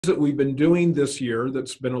that we've been doing this year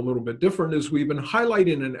that's been a little bit different is we've been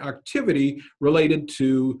highlighting an activity related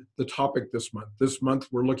to the topic this month. This month,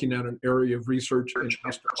 we're looking at an area of research in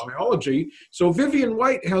astrobiology. So Vivian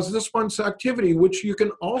White has this month's activity, which you can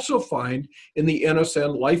also find in the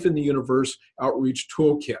NSN Life in the Universe Outreach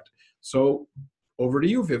Toolkit. So over to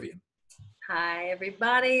you, Vivian. Hi,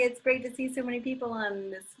 everybody. It's great to see so many people on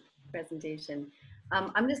this presentation.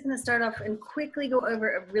 I'm just going to start off and quickly go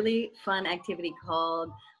over a really fun activity called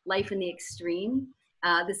Life in the Extreme.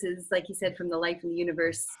 This is, like you said, from the Life in the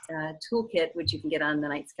Universe toolkit, which you can get on the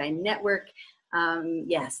Night Sky Network.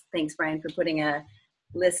 Yes, thanks, Brian, for putting a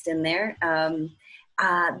list in there.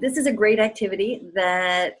 This is a great activity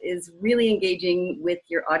that is really engaging with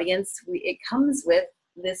your audience. It comes with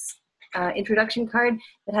this introduction card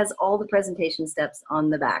that has all the presentation steps on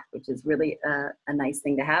the back, which is really a nice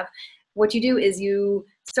thing to have. What you do is you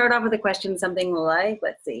start off with a question, something like,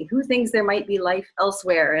 let's see, who thinks there might be life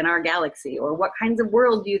elsewhere in our galaxy? Or what kinds of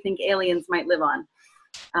world do you think aliens might live on?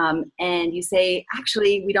 And you say,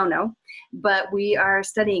 actually, we don't know, but we are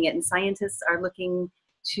studying it, and scientists are looking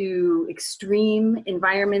to extreme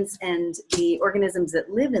environments and the organisms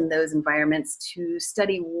that live in those environments to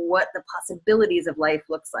study what the possibilities of life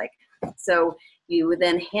looks like. So you would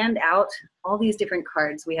then hand out all these different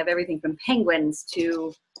cards. We have everything from penguins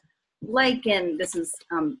to lichen. This is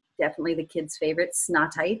definitely the kids' favorite,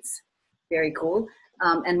 snotites. Very cool.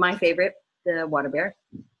 And my favorite, the water bear.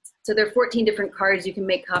 So there are 14 different cards. You can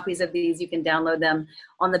make copies of these. You can download them.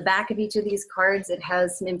 On the back of each of these cards, it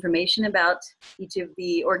has some information about each of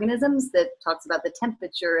the organisms that talks about the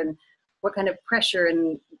temperature and what kind of pressure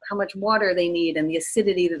and how much water they need and the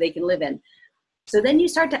acidity that they can live in. So then you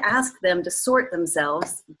start to ask them to sort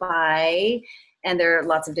themselves by, and there are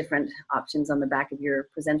lots of different options on the back of your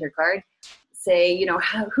presenter card. Say, you know,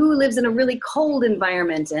 who lives in a really cold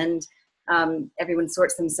environment, and everyone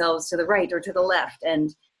sorts themselves to the right or to the left.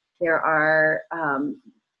 And there are,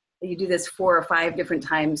 you do this 4 or 5 different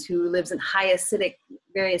times, who lives in high acidic,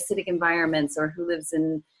 very acidic environments, or who lives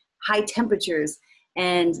in high temperatures.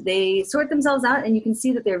 And they sort themselves out, and you can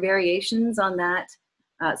see that there are variations on that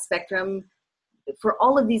spectrum for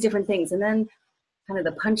all of these different things. And then kind of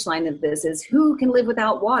the punchline of this is, who can live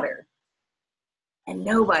without water? And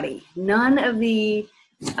nobody. None of the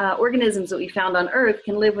organisms that we found on Earth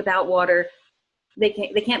can live without water. They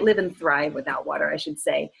can't live and thrive without water, I should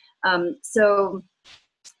say. So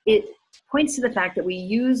it points to the fact that we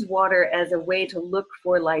use water as a way to look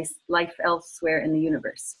for life elsewhere in the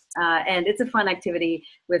universe. And it's a fun activity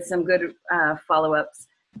with some good follow-ups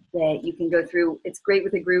that you can go through. It's great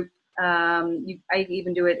with a group. I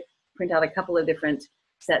even do it, print out a couple of different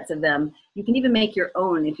sets of them. You can even make your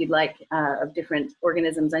own if you'd like, of different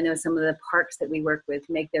organisms. I know some of the parks that we work with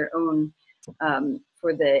make their own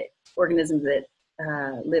for the organisms that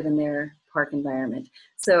live in their park environment.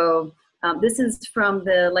 So this is from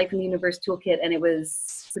the Life in the Universe Toolkit, and it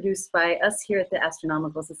was produced by us here at the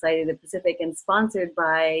Astronomical Society of the Pacific and sponsored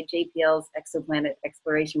by JPL's Exoplanet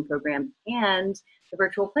Exploration Program and the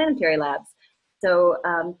Virtual Planetary Labs. So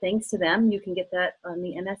thanks to them, you can get that on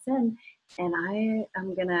the NSN. And I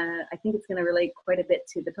think it's gonna relate quite a bit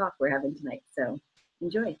to the talk we're having tonight. So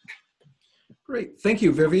enjoy. Great, thank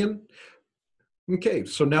you, Vivian. Okay,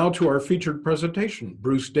 so now to our featured presentation.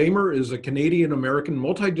 Bruce Damer is a Canadian-American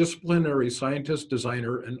multidisciplinary scientist,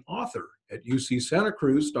 designer, and author. At UC Santa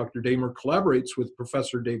Cruz, Dr. Damer collaborates with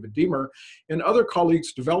Professor David Deamer and other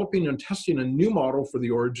colleagues developing and testing a new model for the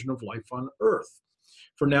origin of life on Earth.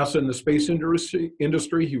 For NASA and the space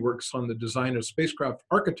industry, he works on the design of spacecraft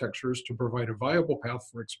architectures to provide a viable path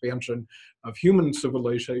for expansion of human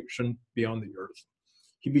civilization beyond the Earth.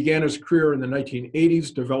 He began his career in the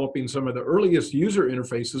 1980s developing some of the earliest user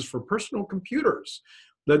interfaces for personal computers,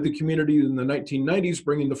 led the community in the 1990s,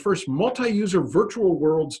 bringing the first multi-user virtual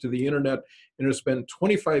worlds to the internet, and has spent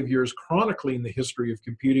 25 years chronicling the history of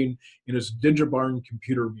computing in his Digibarn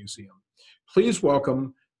Computer Museum. Please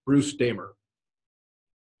welcome Bruce Damer.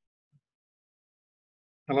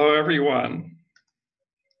 Hello, everyone.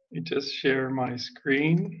 Let me just share my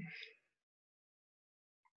screen.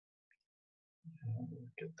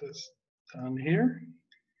 Get this done here.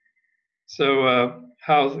 So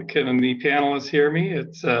can the panelists hear me?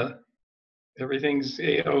 It's everything's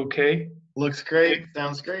okay? Looks great.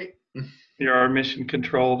 Sounds great. You're our mission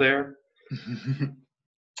control there.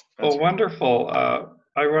 Well, right. Wonderful.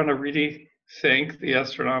 I want to really thank the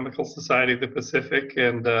Astronomical Society of the Pacific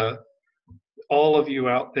and all of you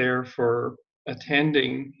out there for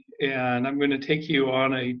attending. And I'm going to take you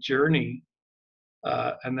on a journey,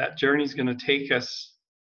 and that journey is going to take us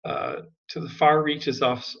to the far reaches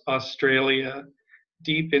of Australia,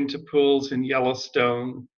 deep into pools in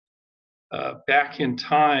Yellowstone, back in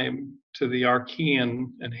time to the Archean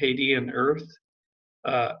and Hadean Earth,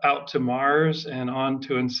 out to Mars and on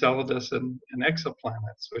to Enceladus and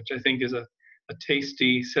exoplanets, which I think is a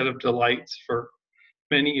tasty set of delights for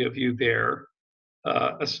many of you there.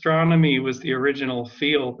 Astronomy was the original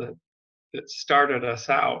field that started us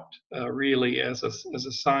out really as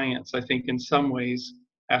a science. I think in some ways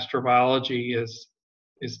astrobiology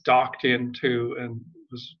is docked into and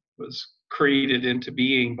was created into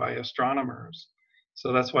being by astronomers.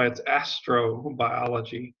 So that's why it's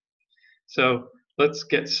astrobiology. So let's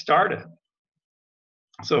get started.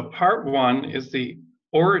 So part one is the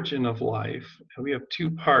origin of life. We have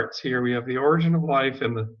two parts here. We have the origin of life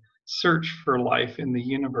and the search for life in the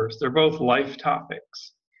universe. They're both life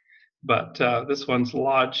topics, but this one's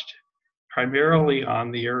lodged primarily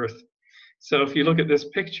on the Earth. So if you look at this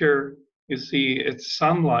picture, you see it's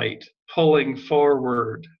sunlight pulling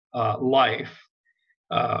forward life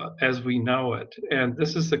as we know it. And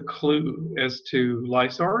this is the clue as to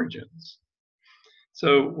life's origins.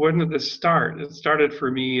 So when did this start? It started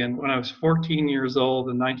for me when I was 14 years old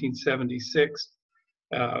in 1976.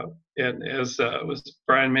 And as was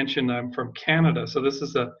Brian mentioned, I'm from Canada. So this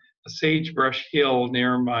is a sagebrush hill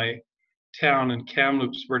near my town in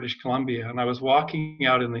Kamloops, British Columbia. And I was walking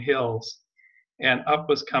out in the hills, and up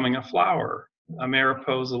was coming a flower, a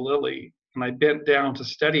Mariposa lily. And I bent down to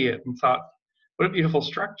study it and thought, what a beautiful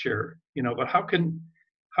structure, you know, but how can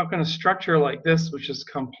a structure like this, which is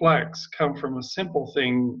complex, come from a simple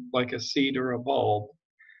thing like a seed or a bulb?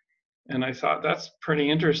 And I thought, that's pretty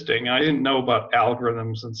interesting. I didn't know about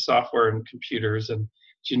algorithms and software and computers and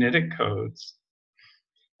genetic codes.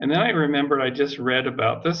 And then I remembered I just read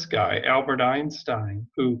about this guy, Albert Einstein,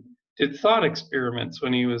 who did thought experiments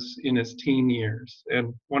when he was in his teen years.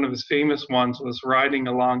 And one of his famous ones was riding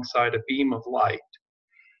alongside a beam of light,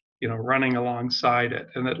 you know, running alongside it.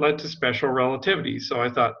 And it led to special relativity. So I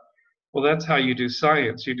thought, well, that's how you do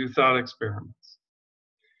science. You do thought experiments.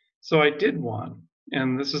 So I did one.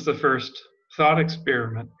 And this is the first thought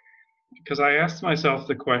experiment, because I asked myself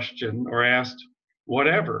the question, or asked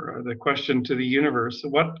the question to the universe,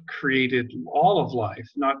 what created all of life,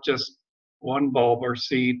 not just one bulb or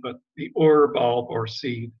seed, but the bulb or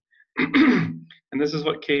seed. And this is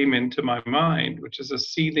what came into my mind, which is a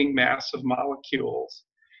seething mass of molecules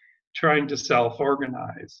trying to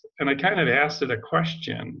self-organize. And I kind of asked it a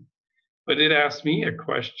question, but it asked me a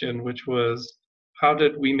question, which was, how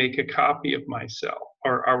did we make a copy of myself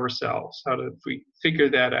or ourselves? How did we figure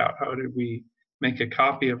that out? How did we make a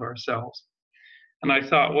copy of ourselves? And I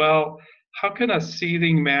thought, well, how can a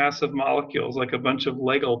seething mass of molecules, like a bunch of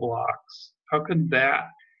Lego blocks, how can that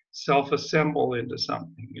self-assemble into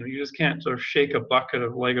something? You know, you just can't sort of shake a bucket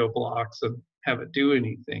of Lego blocks and have it do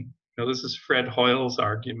anything. You know, this is Fred Hoyle's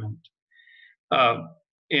argument.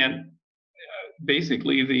 And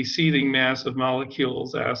basically, the seething mass of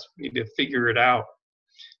molecules asked me to figure it out.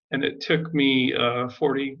 And it took me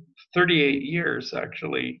 38 years,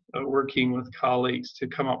 actually, working with colleagues to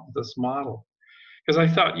come up with this model. Because I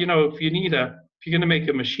thought, you know, if you're going to make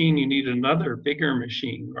a machine, you need another bigger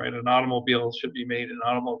machine, right? An automobile should be made in an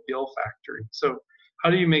automobile factory. So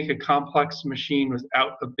how do you make a complex machine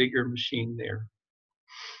without a bigger machine there?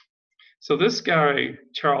 So this guy,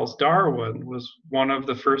 Charles Darwin, was one of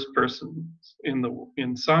the first persons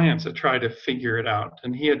in science to try to figure it out.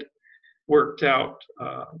 And he had worked out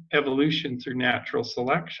evolution through natural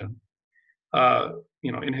selection,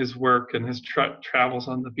 you know, in his work and his travels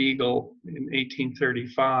on the Beagle in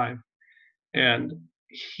 1835. And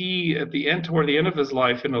he, toward the end of his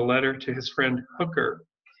life, in a letter to his friend Hooker,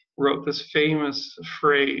 wrote this famous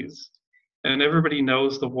phrase, and everybody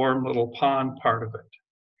knows the warm little pond part of it.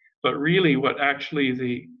 But really what actually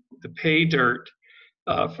the pay dirt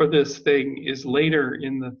for this thing is later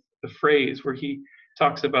in the phrase, where he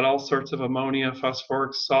talks about all sorts of ammonia,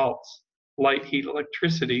 phosphoric salts, light, heat,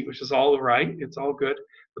 electricity, which is all right, it's all good.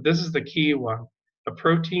 But this is the key one. A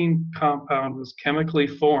protein compound was chemically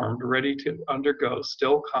formed, ready to undergo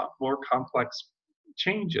still more complex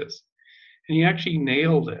changes. And he actually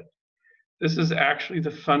nailed it. This is actually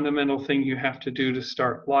the fundamental thing you have to do to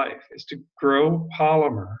start life, is to grow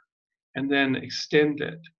polymer and then extend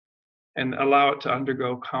it and allow it to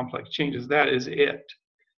undergo complex changes. That is it.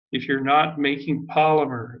 If you're not making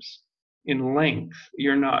polymers in length,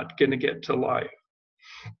 you're not going to get to life.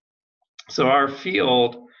 So our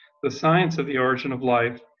field, the science of the origin of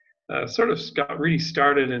life, sort of got really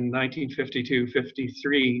started in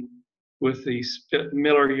 1952-53 with the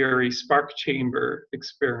Miller-Urey spark chamber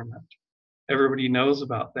experiment. Everybody knows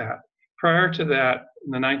about that. Prior to that,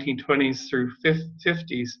 in the 1920s through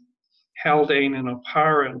 50s, Haldane and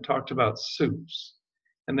Oparin talked about soups.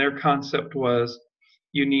 And their concept was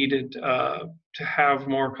you needed to have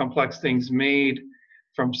more complex things made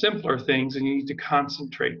from simpler things, and you need to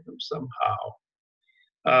concentrate them somehow.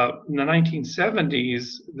 In the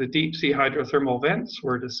 1970s, the deep sea hydrothermal vents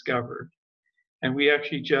were discovered. And we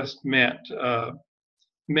actually just met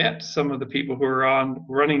some of the people who were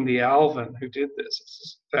running the Alvin who did this.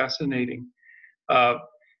 It's fascinating.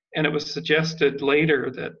 And it was suggested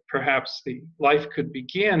later that perhaps the life could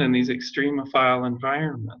begin in these extremophile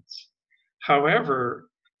environments. However,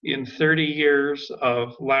 in 30 years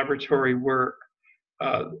of laboratory work,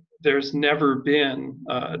 there's never been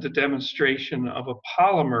the demonstration of a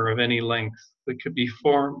polymer of any length that could be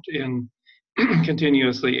formed in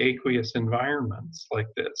continuously aqueous environments like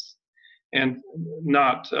this, and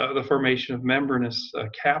not the formation of membranous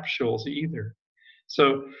capsules either.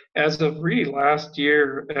 So as of really last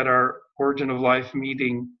year at our Origin of Life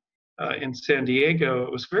meeting in San Diego,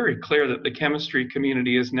 it was very clear that the chemistry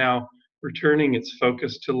community is now returning its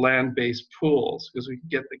focus to land-based pools because we can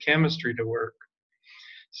get the chemistry to work.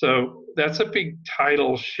 So that's a big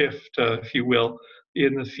tidal shift, if you will,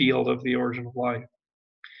 in the field of the origin of life.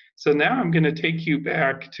 So now I'm going to take you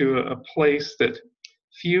back to a place that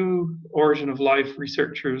few origin of life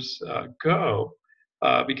researchers go,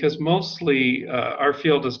 because mostly our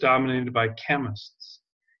field is dominated by chemists.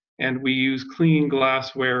 And we use clean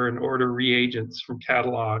glassware and order reagents from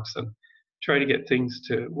catalogs and try to get things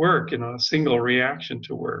to work, a single reaction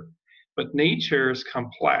to work. But nature is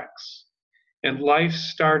complex. And life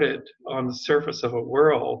started on the surface of a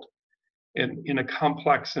world in a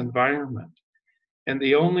complex environment. And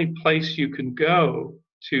the only place you can go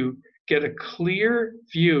to get a clear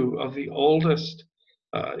view of the oldest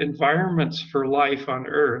environments for life on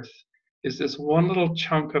Earth is this one little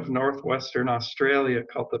chunk of northwestern Australia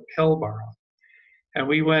called the Pilbara. And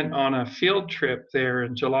we went on a field trip there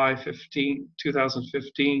in July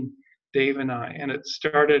 2015, Dave and I, and it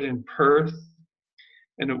started in Perth,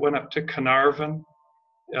 and it went up to Carnarvon,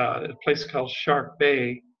 a place called Shark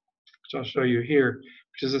Bay, which I'll show you here,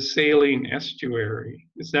 which is a saline estuary.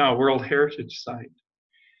 It's now a World Heritage Site.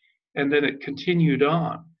 And then it continued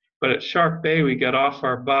on. But at Shark Bay, we got off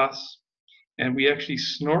our bus and we actually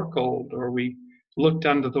snorkeled, or we looked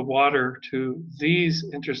under the water to these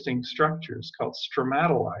interesting structures called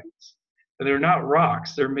stromatolites. And they're not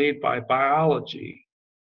rocks, they're made by biology.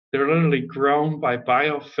 They're literally grown by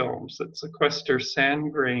biofilms that sequester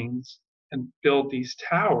sand grains and build these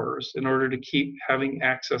towers in order to keep having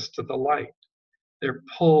access to the light. They're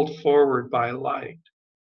pulled forward by light.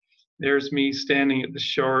 There's me standing at the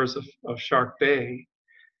shores of Shark Bay.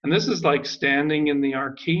 And this is like standing in the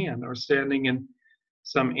Archean or standing in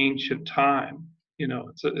some ancient time.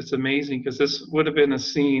 It's amazing because this would have been a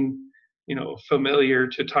scene, familiar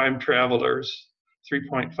to time travelers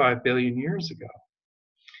 3.5 billion years ago.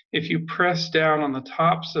 If you press down on the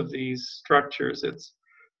tops of these structures, it's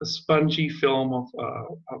a spongy film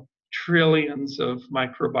of trillions of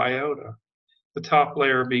microbiota, the top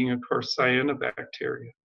layer being, of course,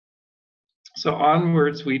 cyanobacteria. So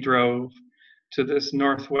onwards we drove to this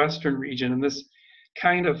northwestern region, and this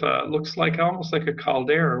kind of looks like almost like a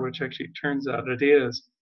caldera, which actually turns out it is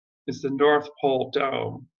the North Pole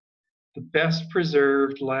Dome, the best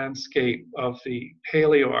preserved landscape of the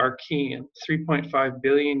Paleo-Archean 3.5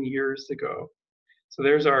 billion years ago. So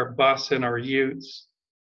there's our bus and our utes.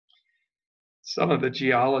 Some of the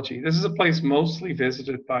geology. This is a place mostly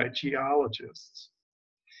visited by geologists.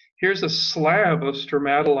 Here's a slab of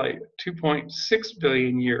stromatolite, 2.6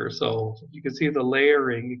 billion years old. You can see the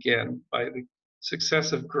layering again by the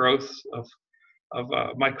successive growth of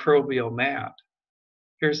microbial mat.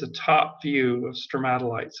 Here's a top view of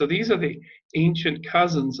stromatolites. So these are the ancient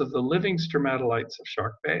cousins of the living stromatolites of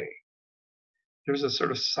Shark Bay. There's a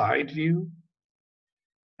sort of side view.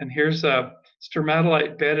 And here's a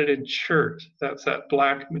stromatolite bedded in chert. That's that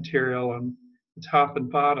black material on the top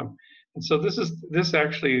and bottom. And so this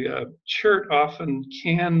actually, chert often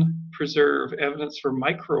can preserve evidence for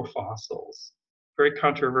microfossils. Very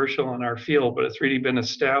controversial in our field, but it's really been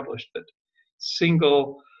established that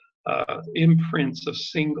single imprints of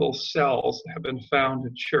single cells have been found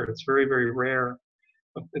in chert. It's very, very rare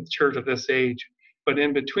in chert of this age. But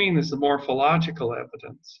in between is the morphological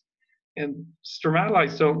evidence. And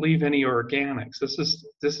stromatolites don't leave any organics. This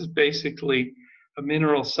is basically a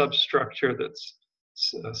mineral substructure that's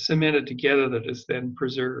cemented together that is then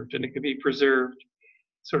preserved, and it can be preserved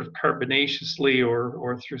sort of carbonaciously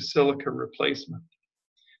or through silica replacement.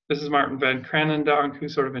 This is Martin van Kranendonk,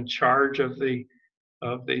 who's sort of in charge of the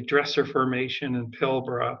Dresser Formation in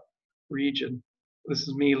Pilbara region. This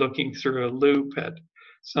is me looking through a loop at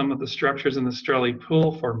some of the structures in the Strelly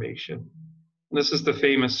Pool Formation. And this is the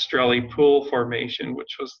famous Strelly Pool Formation,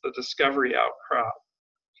 which was the discovery outcrop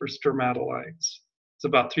for stromatolites. It's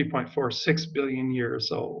about 3.46 billion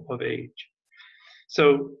years old of age.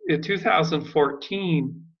 So in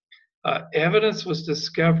 2014, evidence was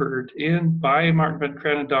discovered by Martin van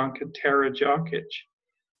Kranendonk and Tara Jokic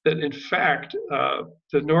that in fact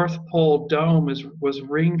the North Pole dome was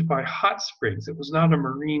ringed by hot springs. It was not a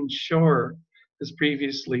marine shore as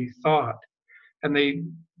previously thought. And they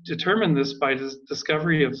determined this by the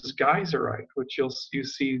discovery of this geyserite, which you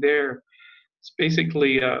see there. It's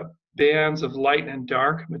basically bands of light and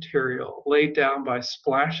dark material laid down by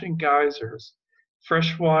splashing geysers,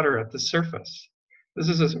 fresh water at the surface. This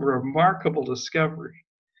is a remarkable discovery.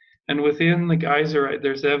 And within the geyserite,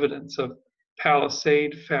 there's evidence of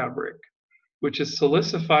palisade fabric, which is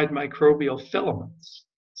silicified microbial filaments.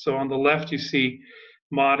 So on the left, you see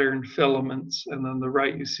modern filaments, and on the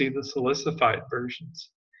right, you see the silicified versions.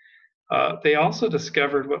 They also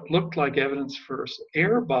discovered what looked like evidence for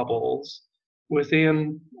air bubbles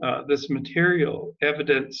within this material,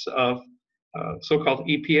 evidence of so-called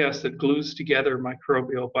EPS that glues together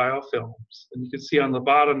microbial biofilms. And you can see on the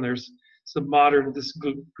bottom, there's some modern, this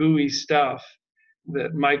gooey stuff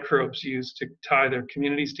that microbes use to tie their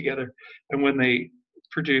communities together. And when they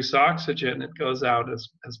produce oxygen, it goes out as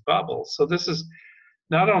bubbles. So this is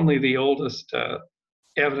not only the oldest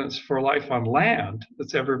evidence for life on land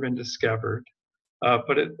that's ever been discovered,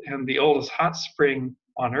 and the oldest hot spring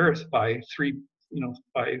on Earth by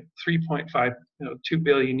 3.5, 2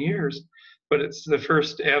 billion years, but it's the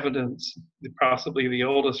first evidence, possibly the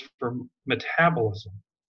oldest, for metabolism.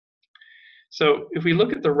 So if we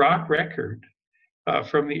look at the rock record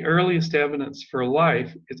from the earliest evidence for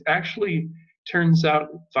life, it actually turns out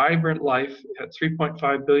vibrant life at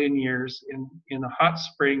 3.5 billion years in a hot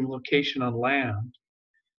spring location on land.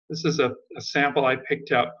 This is a sample I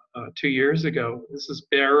picked up 2 years ago. This is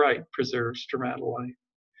barite preserved stromatolite.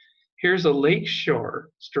 Here's a lakeshore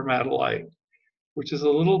stromatolite, which is a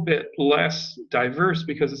little bit less diverse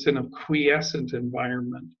because it's in a quiescent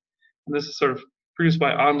environment. And this is sort of produced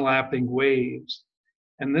by onlapping waves.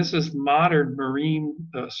 And this is modern marine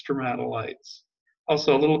stromatolites.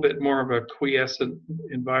 Also a little bit more of a quiescent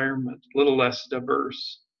environment, a little less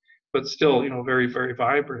diverse, but still, very, very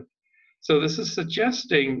vibrant. So this is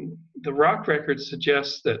suggesting, the rock record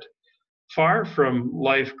suggests that far from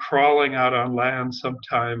life crawling out on land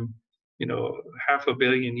sometime, 500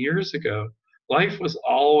 million years ago, life was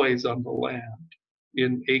always on the land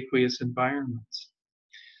in aqueous environments.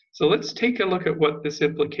 So let's take a look at what this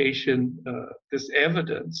implication, this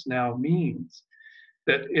evidence now means.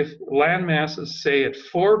 That if land masses, say at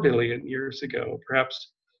 4 billion years ago,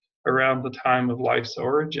 perhaps around the time of life's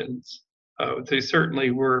origins, they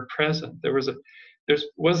certainly were present. There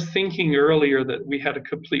was thinking earlier that we had a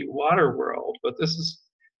complete water world, but this is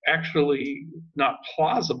actually not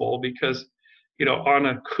plausible because, on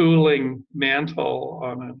a cooling mantle,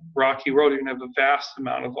 on a rocky world, you're gonna have a vast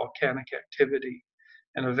amount of volcanic activity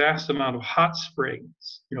and a vast amount of hot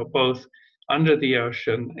springs, both under the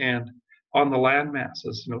ocean and on the land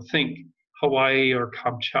masses. Think Hawaii or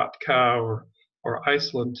Kamchatka or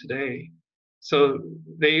Iceland today. So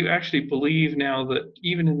they actually believe now that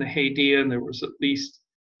even in the Hadean, there was at least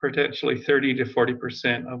potentially 30 to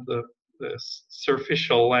 40% of the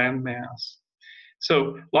superficial land mass.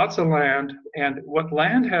 So lots of land, and what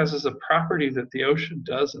land has is a property that the ocean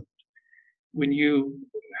doesn't. When you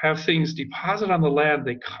have things deposit on the land,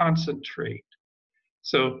 they concentrate.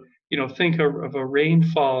 So, think of a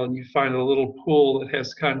rainfall and you find a little pool that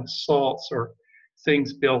has kind of salts or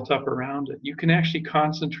things built up around it. You can actually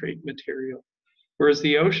concentrate material, whereas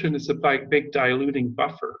the ocean is a big diluting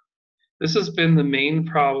buffer. This has been the main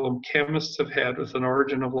problem chemists have had with an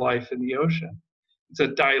origin of life in the ocean. It's a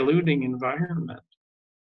diluting environment.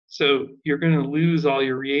 So you're going to lose all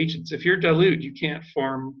your reagents. If you're dilute, you can't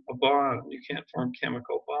form a bond. You can't form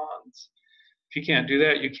chemical bonds. If you can't do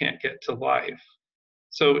that, you can't get to life.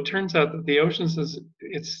 So it turns out that the oceans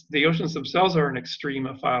themselves are an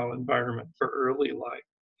extremophile environment for early life.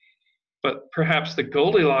 But perhaps the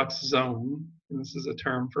Goldilocks zone, and this is a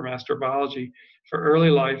term from astrobiology, for early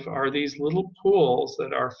life are these little pools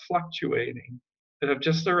that are fluctuating, that have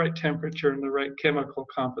just the right temperature and the right chemical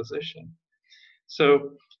composition.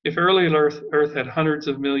 So if early Earth had hundreds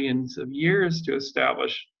of millions of years to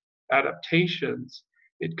establish adaptations,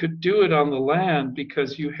 it could do it on the land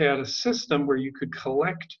because you had a system where you could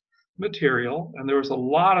collect material, and there was a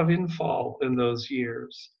lot of infall in those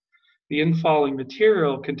years. The infalling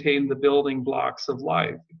material contained the building blocks of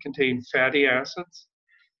life. It contained fatty acids,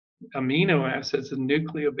 amino acids, and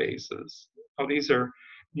nucleobases. Oh, these are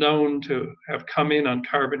known to have come in on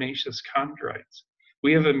carbonaceous chondrites.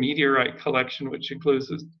 We have a meteorite collection which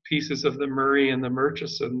includes pieces of the Murray and the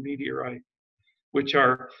Murchison meteorite, which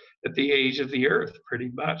are at the age of the Earth pretty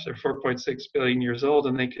much. They're 4.6 billion years old,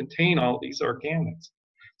 and they contain all these organics.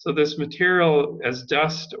 So this material as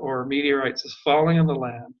dust or meteorites is falling on the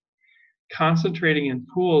land, concentrating in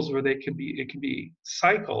pools where it can be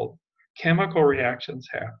cycled. Chemical reactions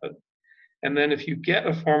happen. And then if you get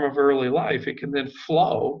a form of early life, it can then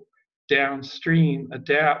flow downstream,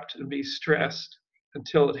 adapt, and be stressed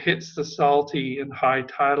until it hits the salty and high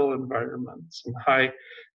tidal environments and high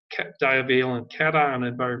divalent cation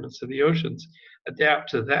environments of the oceans, adapt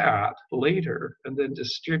to that later, and then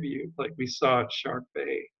distribute like we saw at Shark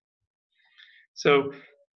Bay. So,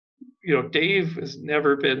 Dave has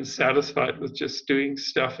never been satisfied with just doing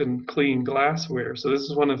stuff in clean glassware. So this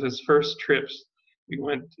is one of his first trips. He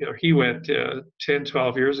went 10,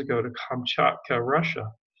 12 years ago to Kamchatka,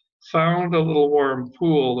 Russia, found a little warm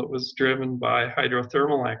pool that was driven by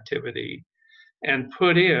hydrothermal activity, and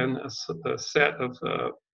put in a set of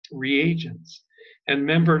reagents. And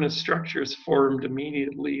membranous structures formed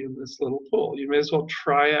immediately in this little pool. You may as well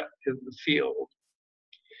try it in the field.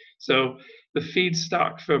 So the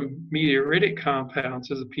feedstock from meteoritic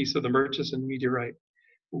compounds as a piece of the Murchison meteorite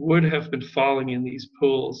would have been falling in these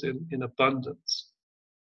pools in abundance.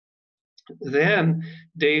 Then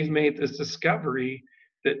Dave made this discovery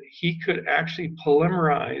that he could actually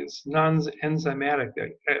polymerize non-enzymatic.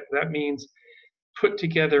 That means put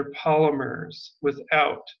together polymers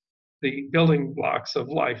without the building blocks of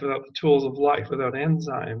life, without the tools of life, without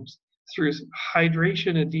enzymes, through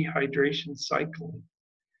hydration and dehydration cycling.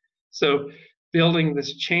 So building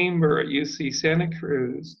this chamber at UC Santa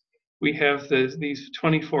Cruz, we have these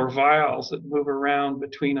 24 vials that move around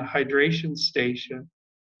between a hydration station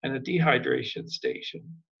and a dehydration station.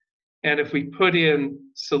 And if we put in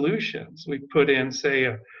solutions, we put in, say,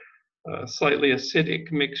 a slightly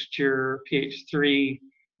acidic mixture, pH 3,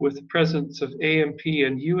 with the presence of AMP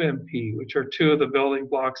and UMP, which are two of the building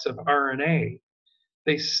blocks of RNA,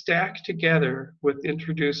 they stack together with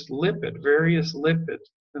introduced various lipids.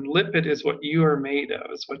 And lipid is what you are made of,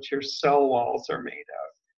 is what your cell walls are made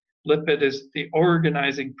of. Lipid is the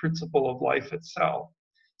organizing principle of life itself.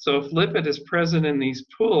 So if lipid is present in these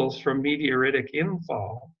pools from meteoritic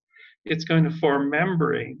infall, it's going to form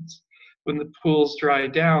membranes. When the pools dry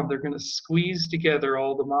down, they're going to squeeze together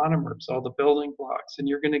all the monomers, all the building blocks, and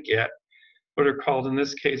you're going to get what are called, in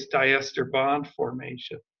this case, diester bond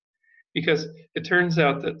formation. Because it turns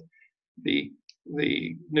out that the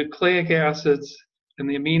nucleic acids and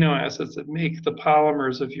the amino acids that make the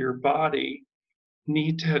polymers of your body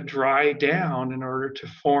need to dry down in order to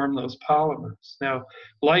form those polymers. Now,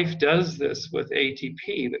 life does this with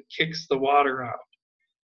ATP that kicks the water out.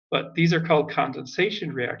 But these are called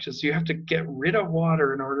condensation reactions. You have to get rid of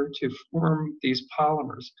water in order to form these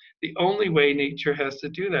polymers. The only way nature has to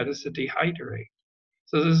do that is to dehydrate.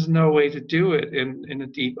 So there's no way to do it in a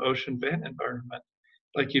deep ocean vent environment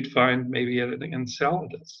like you'd find maybe at an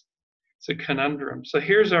Enceladus. It's a conundrum. So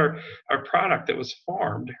here's our product that was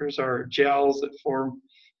formed. Here's our gels that form.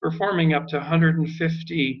 We're forming up to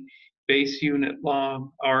 150 base unit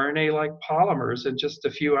long RNA-like polymers in just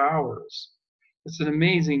a few hours. It's an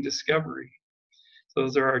amazing discovery. So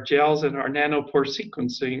those are our gels, and our nanopore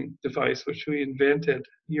sequencing device, which we invented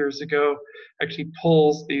years ago, actually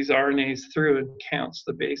pulls these RNAs through and counts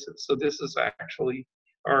the bases. So this is actually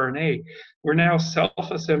RNA. We're now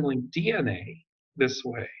self-assembling DNA this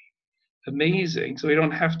way. Amazing. So we don't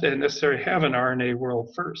have to necessarily have an RNA world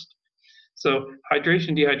first. So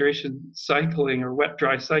hydration, dehydration cycling, or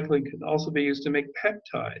wet-dry cycling can also be used to make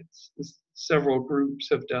peptides. Several groups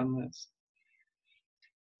have done this.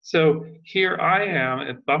 So here I am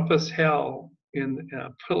at Bumpus Hell in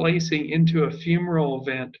placing into a fumarole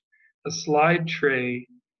vent a slide tray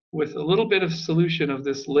with a little bit of solution of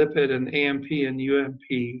this lipid and AMP and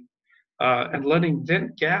UMP, and letting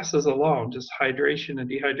vent gases alone, just hydration and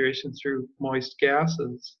dehydration through moist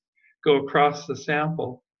gases, go across the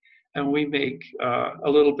sample. And we make a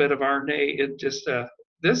little bit of RNA in just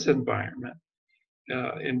this environment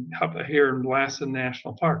here in Lassen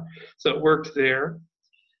National Park. So it worked there.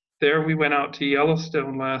 There we went out to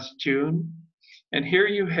Yellowstone last June, and here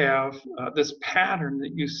you have this pattern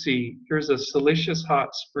that you see. Here's a silicious hot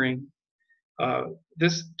spring.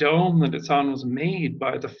 This dome that it's on was made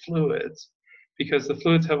by the fluids, because the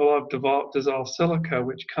fluids have a lot of dissolved silica,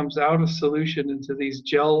 which comes out of solution into these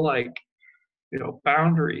gel-like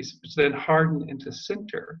boundaries, which then harden into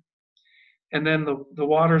sinter. And then the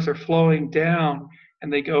waters are flowing down,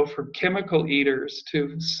 and they go from chemical eaters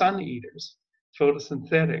to sun eaters,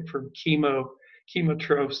 photosynthetic, from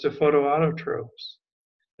chemotrophs to photoautotrophs.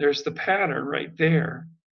 There's the pattern right there.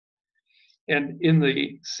 And in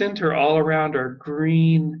the center, all around, are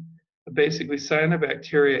green, basically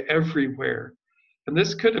cyanobacteria everywhere. And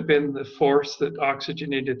this could have been the force that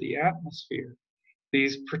oxygenated the atmosphere.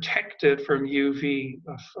 These protected from UV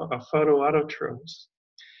photoautotrophs.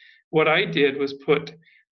 What I did was put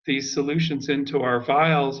these solutions into our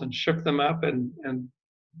vials and shook them up, and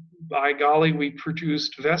by golly, we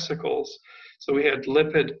produced vesicles. So we had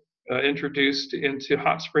lipid introduced into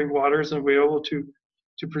hot spring waters, and we were able to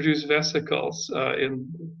produce vesicles in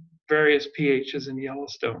various pHs in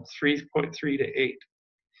Yellowstone, 3.3 to 8.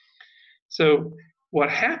 So what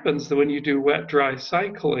happens when you do wet-dry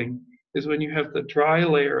cycling is when you have the dry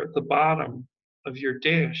layer at the bottom of your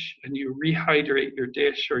dish and you rehydrate your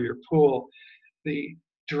dish or your pool, the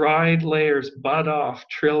dried layers bud off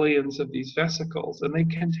trillions of these vesicles, and they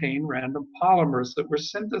contain random polymers that were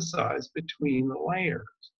synthesized between the layers.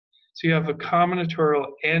 So you have a combinatorial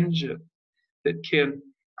engine that can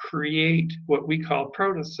create what we call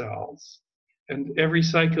protocells. And every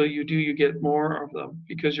cycle you do, you get more of them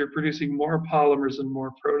because you're producing more polymers and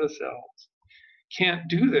more protocells. Can't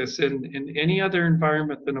do this in any other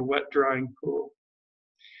environment than a wet drying pool.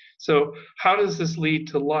 So how does this lead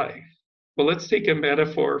to life? Well, let's take a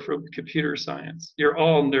metaphor from computer science. You're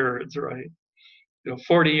all nerds, right?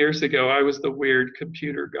 40 years ago, I was the weird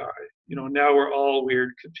computer guy. Now we're all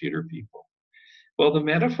weird computer people. Well, the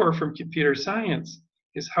metaphor from computer science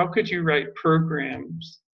is how could you write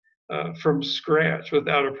programs from scratch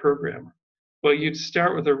without a programmer? Well, you'd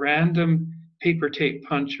start with a random paper tape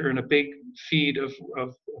puncher and a big feed of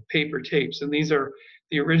paper tapes. And these are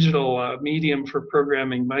the original medium for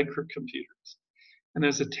programming microcomputers. And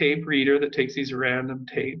there's a tape reader that takes these random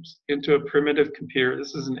tapes into a primitive computer.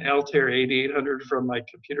 This is an Altair 8800 from my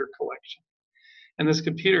computer collection. And this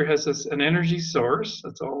computer has an energy source,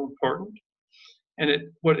 that's all important. And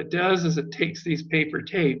what it does is it takes these paper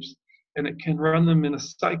tapes and it can run them in a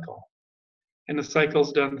cycle. And the cycle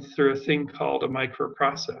is done through a thing called a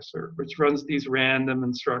microprocessor, which runs these random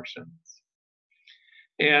instructions.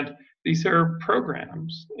 And these are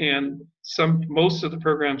programs, and most of the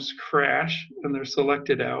programs crash and they're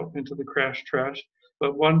selected out into the crash trash,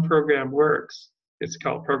 but one program works. It's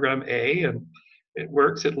called program A, and it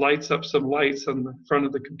works. It lights up some lights on the front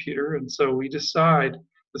of the computer, and so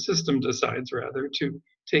the system decides rather, to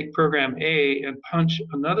take program A and punch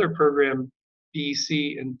another program B,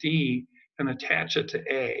 C, and D and attach it to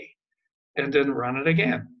A, and then run it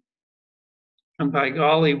again. And by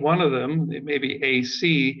golly, one of them, maybe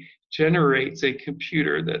AC, generates a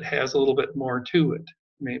computer that has a little bit more to it.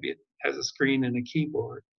 Maybe it has a screen and a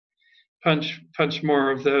keyboard. Punch more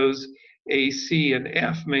of those. AC and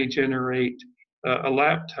F may generate a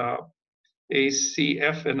laptop. AC,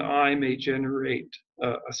 F, and I may generate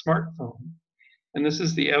a smartphone. And this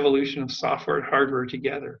is the evolution of software and hardware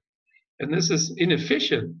together. And this is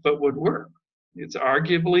inefficient, but would work. It's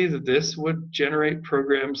arguably that this would generate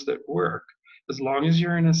programs that work, as long as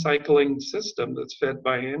you're in a cycling system that's fed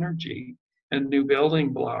by energy and new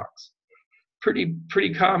building blocks. Pretty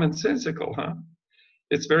commonsensical, huh?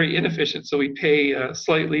 It's very inefficient, so we pay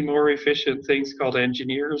slightly more efficient things called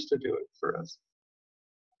engineers to do it for us.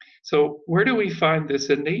 So where do we find this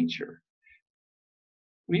in nature?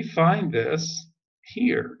 We find this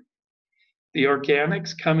here. The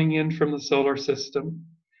organics coming in from the solar system.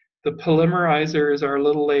 The polymerizer is our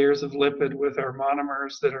little layers of lipid with our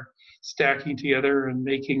monomers that are stacking together and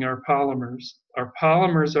making our polymers. Our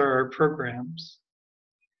polymers are our programs.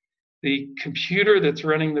 The computer that's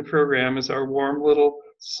running the program is our warm little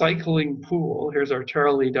cycling pool. Here's our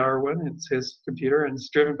Charles Darwin. It's his computer, and it's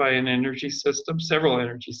driven by an energy system, several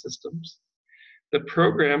energy systems. The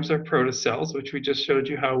programs are protocells, which we just showed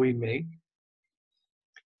you how we make.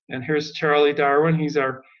 And here's Charles Darwin. He's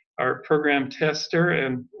our program tester,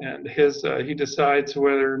 and he decides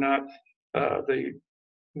whether or not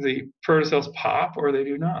the protocells pop or they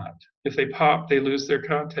do not. If they pop, they lose their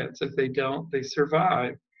contents. If they don't, they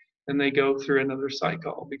survive, and they go through another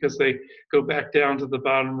cycle because they go back down to the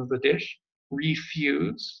bottom of the dish,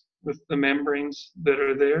 refuse with the membranes that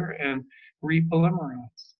are there, and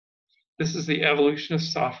repolymerize. This is the evolution of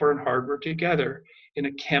software and hardware together in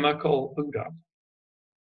a chemical boot up.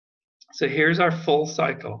 So here's our full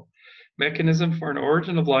cycle. Mechanism for an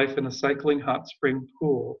origin of life in a cycling hot spring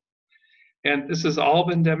pool. And this has all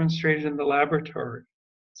been demonstrated in the laboratory.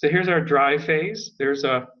 So here's our dry phase. There's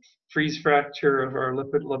a freeze fracture of our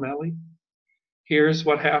lipid lamellae. Here's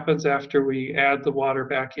what happens after we add the water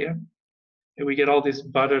back in. And we get all these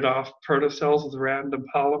budded off protocells with random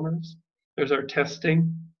polymers. There's our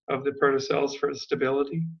testing of the protocells for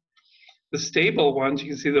stability. The stable ones, you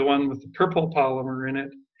can see the one with the purple polymer in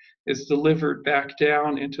it, is delivered back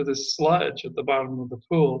down into the sludge at the bottom of the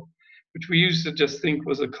pool, which we used to just think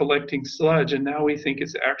was a collecting sludge, and now we think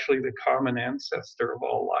it's actually the common ancestor of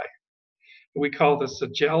all life. We call this a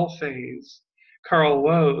gel phase. Carl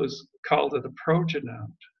Woese called it a progenote.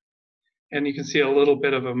 And you can see a little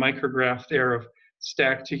bit of a micrograph there of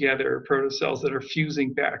stacked together protocells that are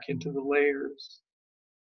fusing back into the layers.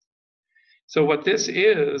 So what this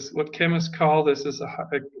is, what chemists call this, is a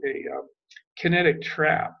kinetic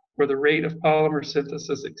trap where the rate of polymer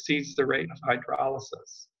synthesis exceeds the rate of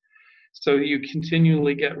hydrolysis. So you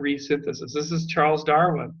continually get resynthesis. This is Charles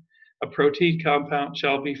Darwin. A protein compound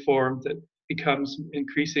shall be formed that becomes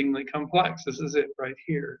increasingly complex. This is it right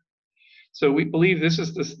here. So we believe this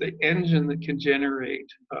is the engine that can generate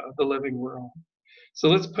the living world. So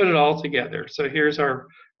let's put it all together. So here's our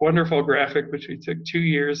wonderful graphic, which we took 2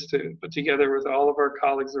 years to put together with all of our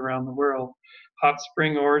colleagues around the world. Hot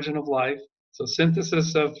spring origin of life. So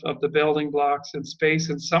synthesis of the building blocks in space,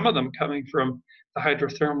 and some of them coming from the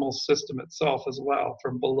hydrothermal system itself as well,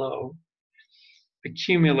 from below.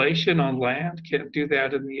 Accumulation on land, can't do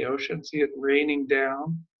that in the ocean. See it raining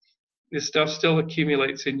down. This stuff still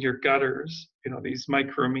accumulates in your gutters, these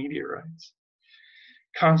micrometeorites.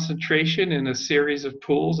 Concentration in a series of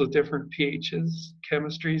pools of different pHs,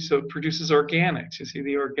 chemistry, so it produces organics. You see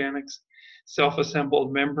the organics,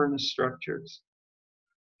 self-assembled membranous structures.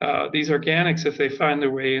 These organics, if they find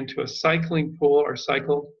their way into a cycling pool,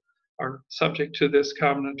 are subject to this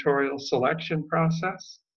combinatorial selection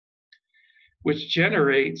process, which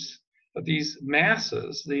generates these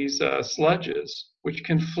masses, these sludges, which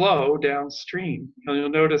can flow downstream. And you'll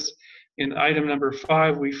notice in item number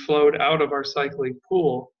 5, we flowed out of our cycling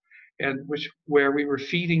pool, and where we were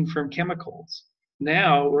feeding from chemicals.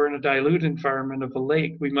 Now we're in a dilute environment of a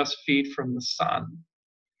lake. We must feed from the sun,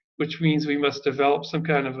 which means we must develop some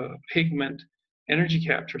kind of a pigment energy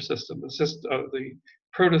capture system. The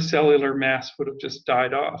protocellular mass would have just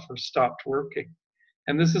died off or stopped working.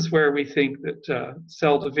 And this is where we think that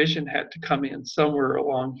cell division had to come in somewhere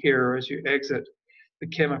along here. As you exit the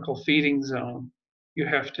chemical feeding zone, you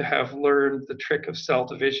have to have learned the trick of cell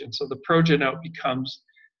division. So the progenote becomes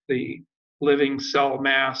the living cell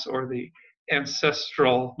mass, or the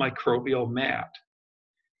ancestral microbial mat.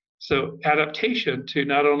 So adaptation to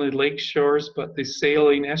not only lake shores, but the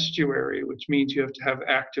saline estuary, which means you have to have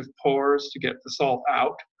active pores to get the salt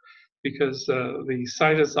out, because the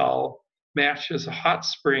cytosol matches a hot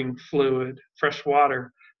spring fluid, fresh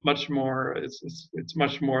water, much more. It's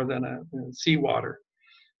much more than a seawater.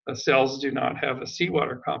 Cells do not have a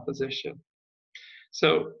seawater composition.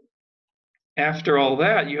 So after all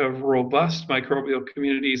that, you have robust microbial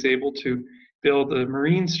communities able to build the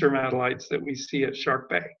marine stromatolites that we see at Shark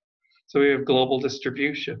Bay. So we have global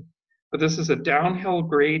distribution. But this is a downhill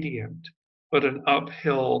gradient, but an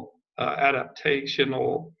uphill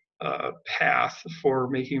adaptational path for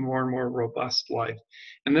making more and more robust life.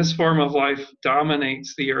 And this form of life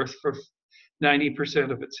dominates the Earth for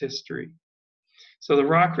 90% of its history. So the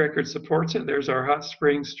rock record supports it. There's our hot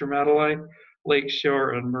spring stromatolite,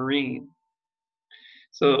 lakeshore, and marine.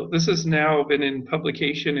 So this has now been in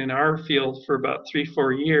publication in our field for about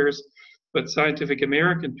 3-4 years, but Scientific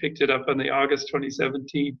American picked it up on the August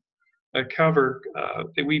 2017 cover.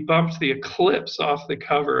 We bumped the eclipse off the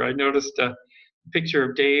cover. I noticed a picture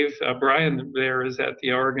of Dave Bryan there is at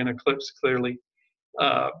the Oregon eclipse, clearly.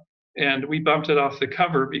 And we bumped it off the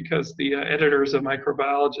cover because the editor is a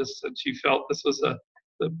microbiologist, and she felt this was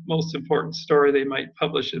the most important story they might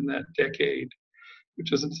publish in that decade,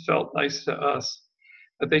 which felt nice to us.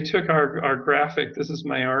 But they took our graphic, this is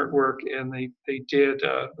my artwork, and they did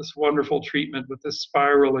this wonderful treatment with this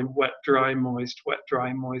spiraling wet, dry,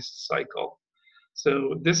 moist cycle.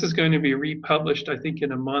 So this is going to be republished, I think,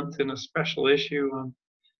 in a month in a special issue on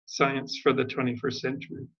Science for the 21st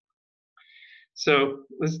Century. So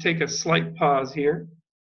let's take a slight pause here.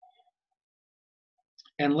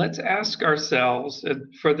 And let's ask ourselves,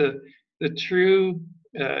 for the true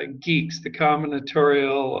geeks, the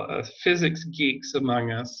combinatorial physics geeks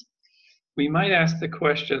among us, we might ask the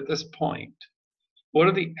question at this point: what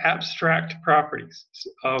are the abstract properties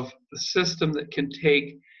of the system that can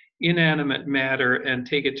take inanimate matter and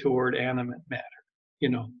take it toward animate matter?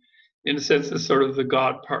 In a sense, it's sort of the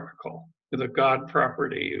God particle, the God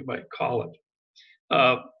property, you might call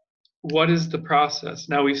it. What is the process?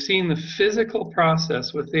 Now, we've seen the physical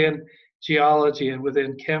process within geology and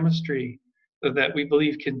within chemistry that we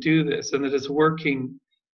believe can do this, and that is working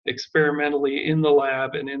experimentally in the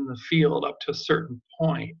lab and in the field up to a certain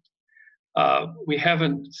point. We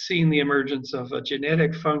haven't seen the emergence of a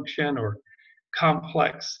genetic function or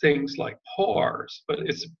complex things like pores, but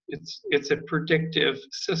it's a predictive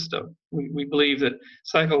system. We believe that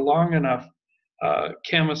cycle long enough,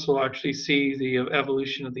 chemists will actually see the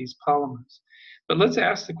evolution of these polymers. But let's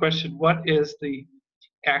ask the question, what is the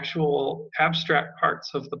actual abstract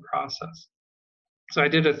parts of the process? So I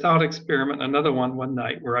did a thought experiment, another one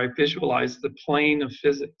night, where I visualized the plane of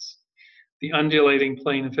physics, the undulating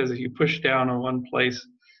plane of physics. You push down on one place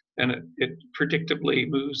and it predictably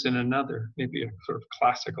moves in another, maybe a sort of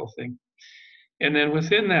classical thing. And then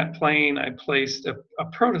within that plane, I placed a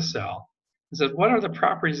protocell. I said, what are the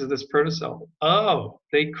properties of this protocell? Oh,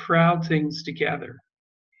 they crowd things together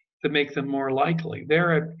to make them more likely.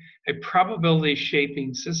 They're a probability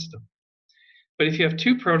shaping system. But if you have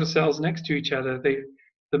two protocells next to each other,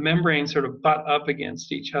 the membranes sort of butt up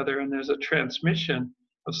against each other, and there's a transmission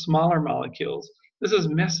of smaller molecules. This is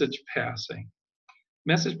message passing.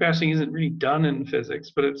 Message passing isn't really done in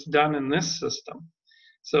physics, but it's done in this system.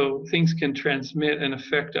 So things can transmit and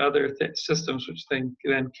affect other systems, which then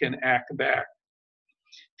can act back.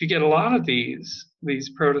 If you get a lot of these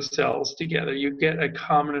protocells together, you get a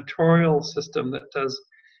combinatorial system that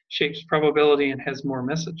shapes probability and has more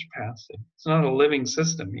message passing. It's not a living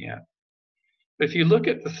system yet. But if you look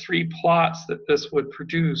at the three plots that this would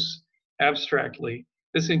produce abstractly,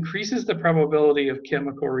 this increases the probability of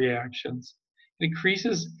chemical reactions. It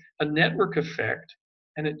increases a network effect,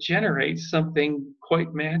 and it generates something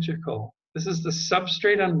quite magical. This is the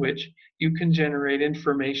substrate on which you can generate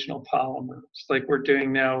informational polymers, like we're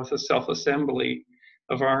doing now with the self-assembly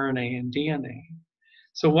of RNA and DNA.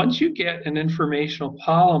 So once you get an informational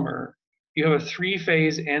polymer, you have a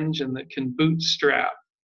three-phase engine that can bootstrap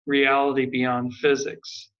reality beyond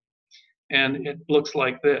physics. And it looks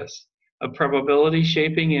like this. A probability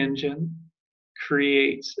shaping engine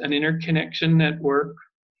creates an interconnection network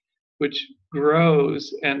which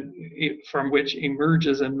grows and from which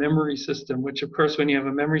emerges a memory system, which of course when you have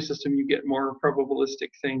a memory system you get more probabilistic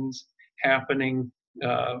things happening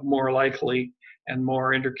more likely and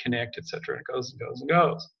more interconnect, etc. It goes and goes and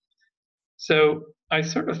goes. So I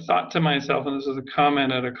sort of thought to myself, and this was a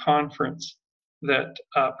comment at a conference, that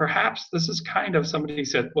perhaps this is kind of, somebody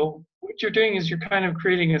said, well, what you're doing is you're kind of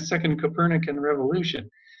creating a second Copernican revolution.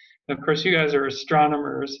 And of course, you guys are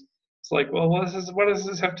astronomers. It's like, well, what does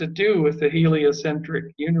this have to do with the heliocentric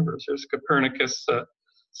universe? There's Copernicus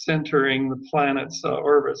centering the planet's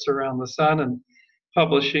orbits around the sun and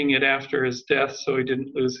publishing it after his death so he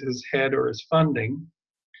didn't lose his head or his funding.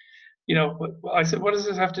 You know, I said, what does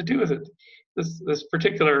this have to do with it? This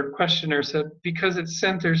particular questioner said, because it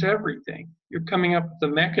centers everything. You're coming up with the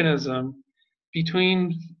mechanism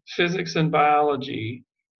between physics and biology,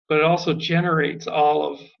 but it also generates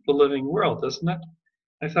all of the living world, doesn't it?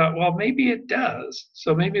 I thought, well, maybe it does.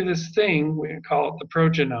 So maybe this thing, we call it the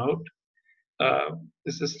progenote,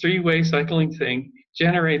 this three-way cycling thing,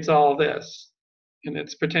 generates all this. And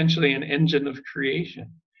it's potentially an engine of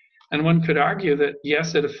creation. And one could argue that,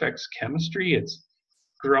 yes, it affects chemistry. It's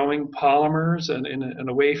growing polymers and in an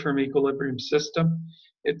away from equilibrium system.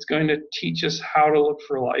 It's going to teach us how to look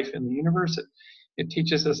for life in the universe. It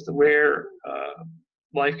teaches us where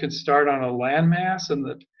life can start on a landmass, and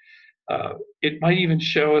that it might even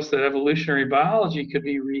show us that evolutionary biology could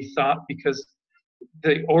be rethought, because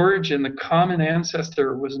the origin, the common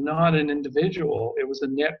ancestor, was not an individual. It was a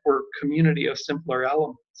network community of simpler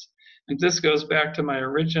elements. And this goes back to my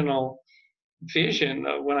original vision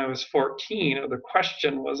when I was 14. The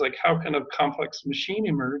question was like, how can a complex machine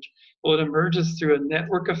emerge? Well, it emerges through a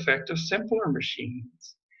network effect of simpler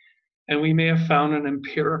machines. And we may have found an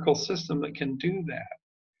empirical system that can do that.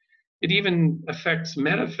 It even affects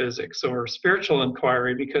metaphysics or spiritual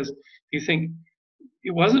inquiry, because you think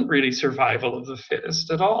it wasn't really survival of the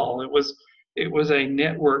fittest at all. It was a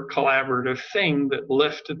network collaborative thing that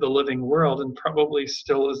lifted the living world, and probably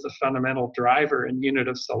still is the fundamental driver and unit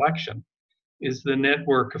of selection, is the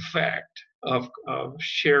network effect of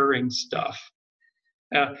sharing stuff.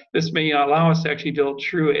 This may allow us to actually build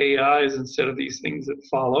true AIs instead of these things that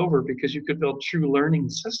fall over, because you could build true learning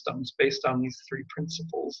systems based on these three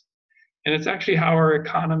principles. And it's actually how our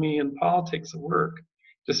economy and politics work,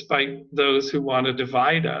 despite those who want to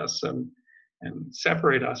divide us and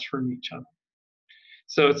separate us from each other.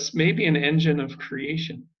 So it's maybe an engine of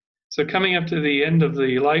creation. So coming up to the end of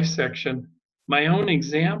the life section, my own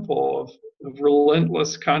example of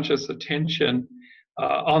relentless conscious attention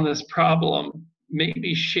on this problem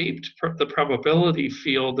maybe shaped the probability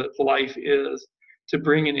field that life is to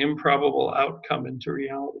bring an improbable outcome into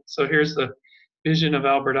reality. So here's the vision of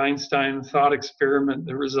Albert Einstein, thought experiment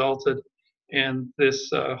that resulted in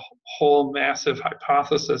this whole massive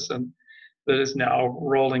hypothesis. And that is now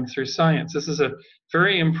rolling through science. This is a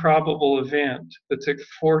very improbable event that took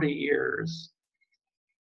 40 years,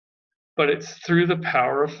 but it's through the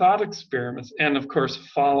power of thought experiments and, of course,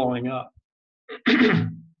 following up.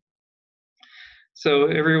 So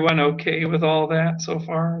everyone okay with all that so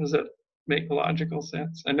far? Does that make logical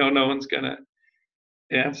sense? I know no one's going to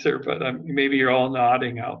answer, but maybe you're all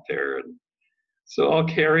nodding out there. And so I'll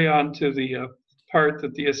carry on to the part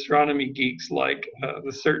that the astronomy geeks like,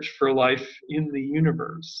 the search for life in the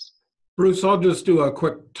universe. Bruce, I'll just do a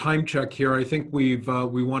quick time check here. I think we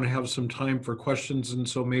want to have some time for questions, and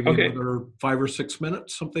so maybe another 5 or 6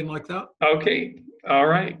 minutes, something like that. Okay, all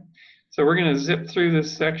right. So we're going to zip through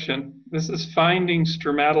this section. This is finding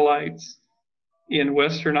stromatolites in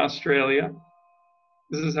Western Australia.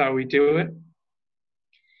 This is how we do it.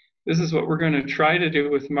 This is what we're going to try to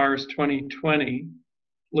do with Mars 2020,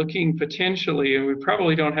 looking potentially, and we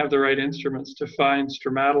probably don't have the right instruments to find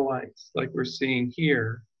stromatolites like we're seeing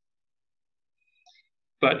here.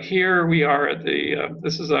 But here we are at the,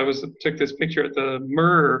 took this picture at the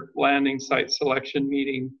Mir landing site selection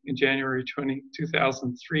meeting in January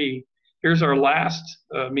 2003. Here's our last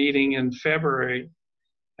meeting in February,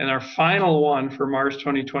 and our final one for Mars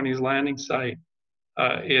 2020's landing site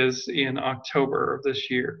is in October of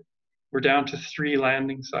this year. We're down to 3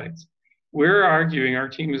 landing sites. We're arguing, our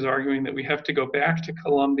team is arguing, that we have to go back to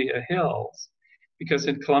Columbia Hills, because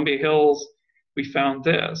in Columbia Hills, we found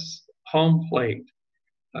this home plate.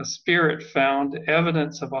 Spirit found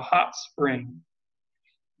evidence of a hot spring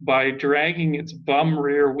by dragging its bum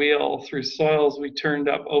rear wheel through soils we turned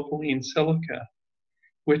up opaline silica,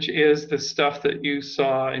 which is the stuff that you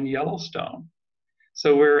saw in Yellowstone.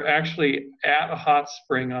 So we're actually at a hot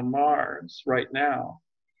spring on Mars right now.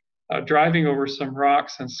 Driving over some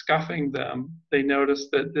rocks and scuffing them, they noticed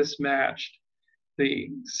that this matched the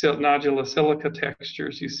nodular silica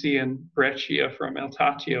textures you see in breccia from El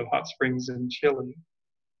Tatio hot springs in Chile.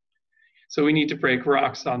 So we need to break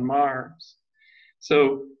rocks on Mars.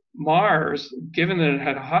 So Mars, given that it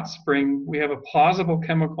had a hot spring, we have a plausible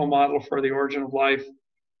chemical model for the origin of life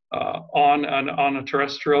on a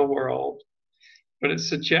terrestrial world. But it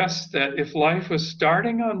suggests that if life was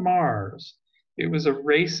starting on Mars, it was a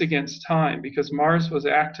race against time, because Mars was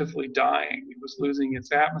actively dying. It was losing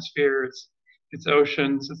its atmosphere, its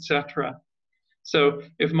oceans, etc. So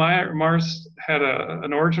if Mars had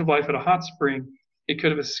an origin of life at a hot spring, it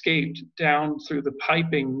could have escaped down through the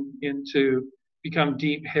piping into become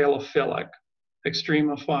deep halophilic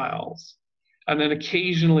extremophiles. And then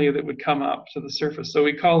occasionally that would come up to the surface. So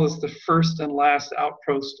we call this the first and last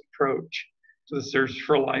outpost approach to the search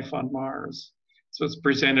for life on Mars. So it's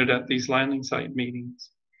presented at these landing site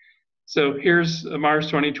meetings. So here's Mars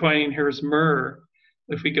 2020, and here's Mir.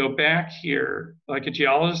 If we go back here, like a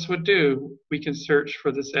geologist would do, we can search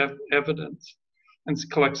for this evidence and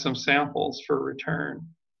collect some samples for return.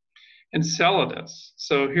 Enceladus.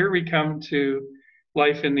 So here we come to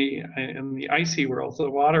life in the icy worlds,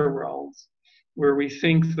 the water worlds, where we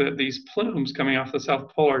think that these plumes coming off the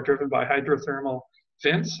South Pole are driven by hydrothermal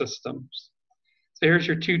vent systems. So here's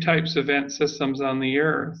your 2 types of vent systems on the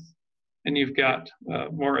Earth. And you've got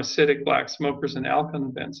more acidic black smokers and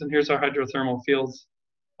alkaline vents. And here's our hydrothermal fields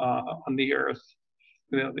on the Earth.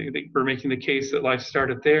 We're making the case that life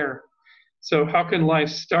started there. So how can life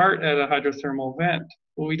start at a hydrothermal vent?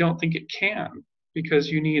 Well, we don't think it can, because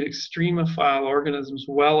you need extremophile organisms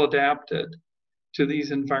well adapted to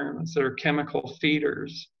these environments that are chemical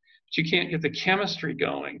feeders. But you can't get the chemistry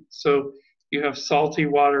going. So you have salty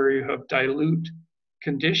water, you have dilute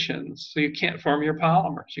conditions, so you can't form your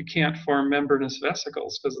polymers. You can't form membranous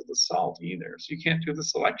vesicles because of the salt either. So you can't do the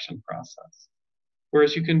selection process.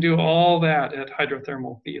 Whereas you can do all that at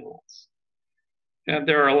hydrothermal fields. And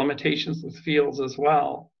there are limitations with fields as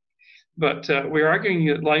well. But we're arguing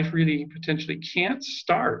that life really potentially can't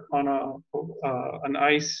start on an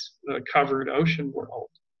ice-covered ocean world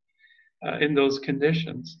in those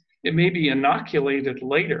conditions. It may be inoculated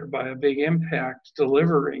later by a big impact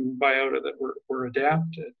delivering biota that were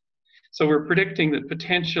adapted. So we're predicting that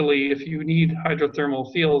potentially if you need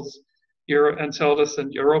hydrothermal fields, Enceladus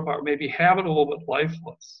and Europa may be habitable but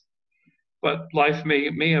lifeless. But life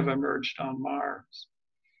may have emerged on Mars.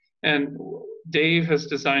 And Dave has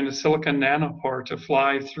designed a silicon nanopore to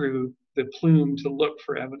fly through the plume to look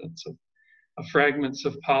for evidence of fragments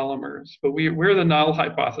of polymers. But we're the null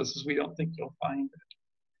hypothesis. We don't think you'll find it.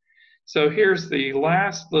 So here's the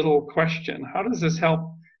last little question. How does this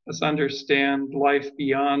help us understand life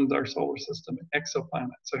beyond our solar system,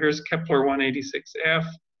 exoplanets? So here's Kepler 186f,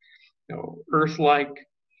 Earth-like.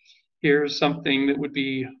 Here's something that would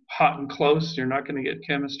be hot and close. You're not going to get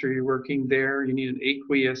chemistry working there. You need an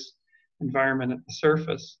aqueous environment at the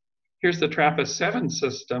surface. Here's the TRAPPIST-7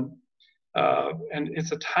 system, and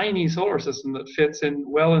it's a tiny solar system that fits in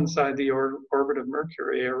well inside the orbit of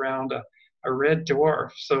Mercury around a red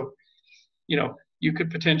dwarf. So, you know, you could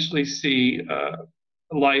potentially see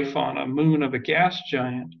life on a moon of a gas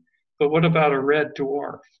giant, but what about a red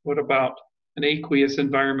dwarf? What about an aqueous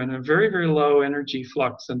environment, a very, very low energy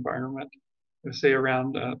flux environment, say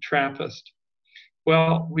around TRAPPIST?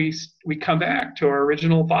 Well, we come back to our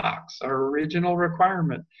original box, our original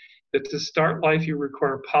requirement, that to start life you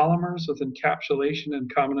require polymers with encapsulation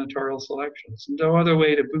and combinatorial selections. No other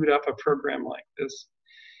way to boot up a program like this.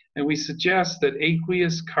 And we suggest that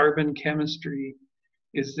aqueous carbon chemistry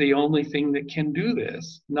is the only thing that can do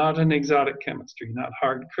this, not an exotic chemistry, not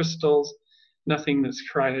hard crystals, nothing that's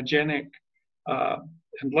cryogenic.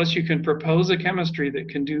 Unless you can propose a chemistry that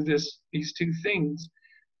can do these two things,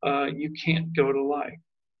 you can't go to life.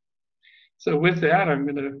 So with that, I'm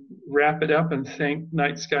going to wrap it up and thank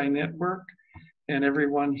Night Sky Network and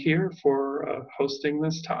everyone here for hosting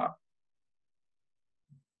this talk.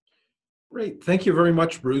 Great, thank you very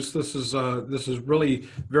much, Bruce. This is really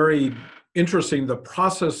very interesting, the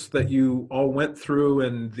process that you all went through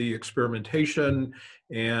and the experimentation,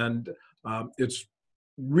 and it's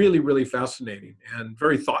really, really fascinating and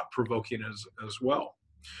very thought-provoking as well.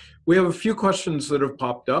 We have a few questions that have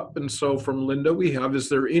popped up, and so from Linda we have, is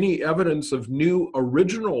there any evidence of new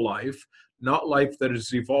original life, not life that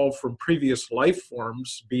has evolved from previous life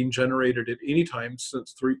forms, being generated at any time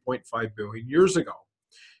since 3.5 billion years ago?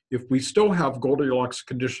 If we still have Goldilocks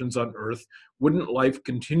conditions on Earth, wouldn't life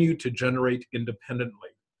continue to generate independently?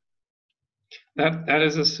 That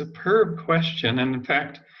is a superb question, and in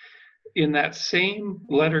fact, in that same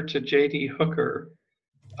letter to J.D. Hooker,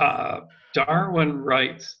 Darwin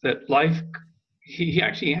writes that life, he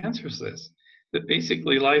actually answers this, that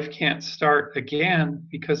basically life can't start again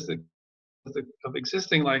because of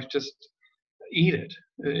existing life just eat it.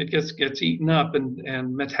 It gets eaten up and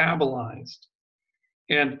metabolized.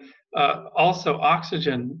 And also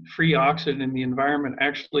oxygen, free oxygen in the environment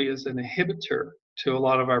actually is an inhibitor to a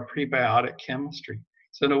lot of our prebiotic chemistry.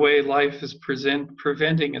 So in a way, life is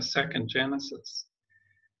preventing a second genesis.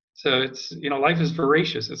 So it's, you know, life is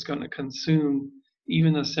voracious. It's going to consume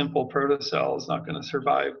even a simple protocell is not going to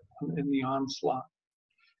survive in the onslaught.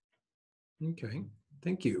 Okay,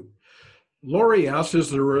 thank you. Lori asks,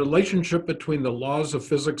 is there a relationship between the laws of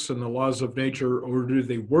physics and the laws of nature, or do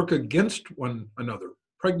they work against one another?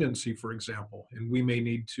 Pregnancy, for example, and we may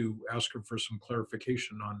need to ask her for some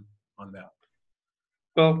clarification on that.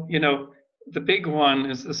 Well, you know, the big one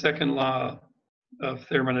is the second law of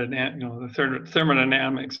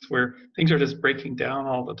thermodynamics, where things are just breaking down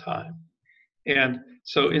all the time. And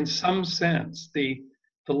so in some sense, the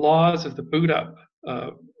laws of the boot up,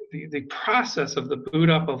 the process of the boot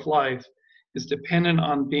up of life is dependent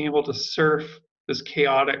on being able to surf this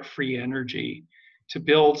chaotic free energy to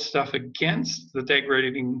build stuff against the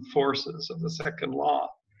degrading forces of the second law.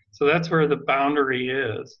 So that's where the boundary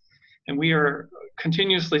is. And we are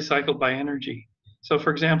continuously cycled by energy. So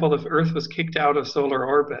for example, if Earth was kicked out of solar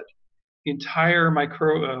orbit, the entire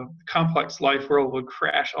complex life world would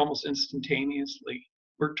crash almost instantaneously.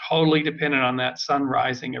 We're totally dependent on that sun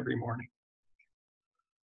rising every morning.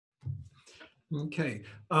 Okay,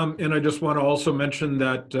 and I just want to also mention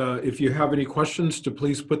that if you have any questions, to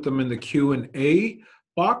please put them in the Q&A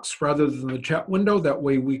box rather than the chat window. That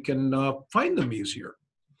way we can find them easier.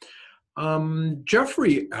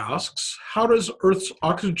 Jeffrey asks, how does Earth's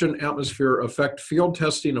oxygen atmosphere affect field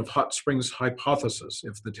testing of hot springs hypothesis?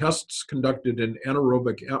 If the tests conducted in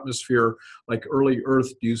anaerobic atmosphere like early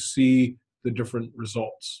Earth, do you see the different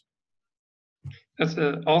results? That's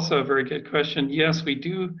also a very good question. Yes, we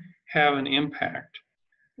do have an impact.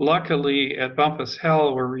 Luckily, at Bumpus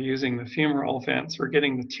Hell, where we're using the fumarole vents, we're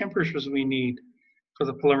getting the temperatures we need for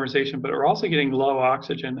the polymerization, but we're also getting low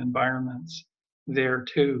oxygen environments there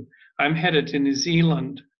too. I'm headed to New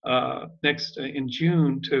Zealand in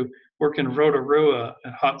June to work in Rotorua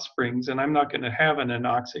at hot springs, and I'm not going to have an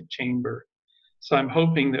anoxic chamber. So I'm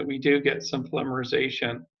hoping that we do get some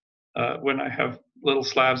polymerization when I have little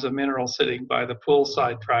slabs of mineral sitting by the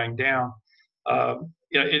poolside drying down.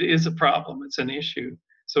 Yeah, it is a problem. It's an issue.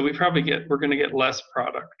 So we're going to get less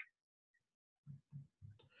product.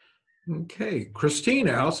 Okay, Christine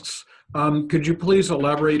asks, could you please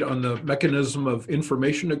elaborate on the mechanism of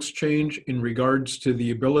information exchange in regards to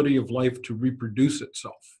the ability of life to reproduce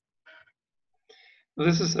itself? Well,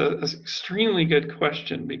 this is an extremely good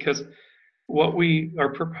question, because what we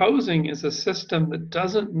are proposing is a system that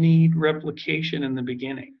doesn't need replication in the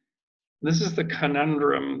beginning. This is the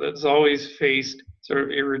conundrum that's always faced sort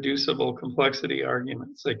of irreducible complexity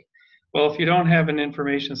arguments. Like, Well, if you don't have an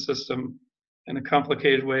information system and a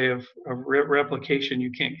complicated way of replication,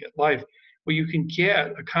 you can't get life. Well, you can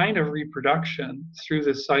get a kind of reproduction through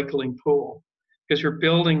this cycling pool because you're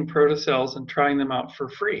building protocells and trying them out for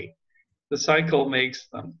free. The cycle makes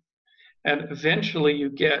them. And eventually you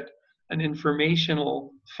get an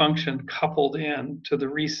informational function coupled in to the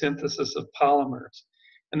resynthesis of polymers.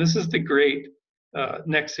 And this is the great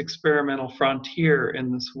next experimental frontier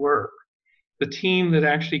in this work. The team that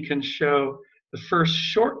actually can show the first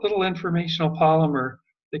short little informational polymer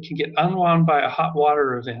that can get unwound by a hot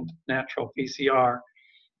water event, natural PCR,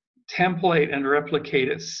 template and replicate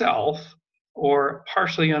itself, or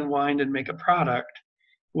partially unwind and make a product,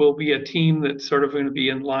 will be a team that's sort of going to be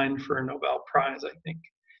in line for a Nobel Prize, I think,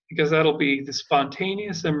 because that'll be the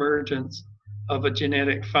spontaneous emergence of a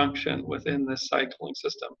genetic function within this cycling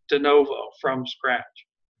system, de novo, from scratch.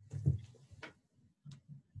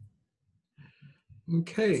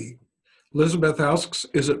 Okay. Elizabeth asks,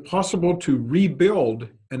 is it possible to rebuild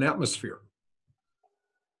an atmosphere?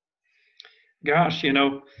 Gosh, you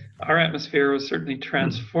know, our atmosphere was certainly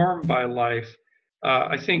transformed by life.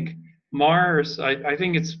 I think Mars, I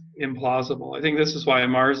think it's implausible. I think this is why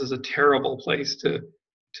Mars is a terrible place to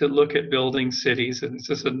look at building cities, and it's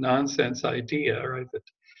just a nonsense idea, right?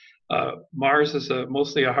 That Mars is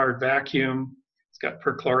mostly a hard vacuum. It's got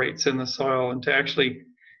perchlorates in the soil, and to actually,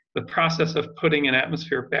 the process of putting an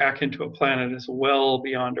atmosphere back into a planet is well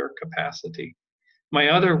beyond our capacity. My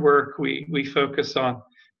other work, we focus on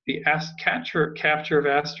the capture of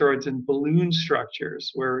asteroids in balloon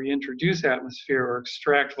structures, where we introduce atmosphere or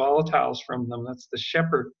extract volatiles from them. That's the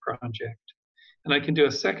Shepherd project. And I can do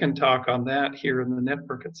a second talk on that here in the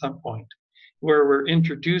network at some point, where we're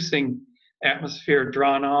introducing atmosphere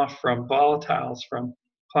drawn off from volatiles, from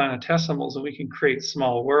planetesimals, and we can create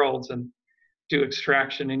small worlds and do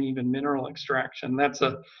extraction and even mineral extraction. That's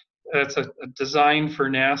a design for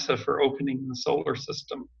NASA for opening the solar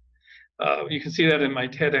system. You can see that in my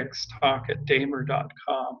TEDx talk at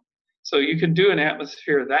Damer.com. So you can do an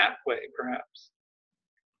atmosphere that way, perhaps.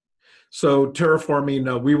 So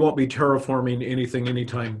terraforming, we won't be terraforming anything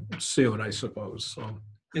anytime soon, I suppose. So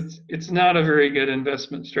it's not a very good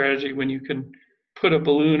investment strategy when you can put a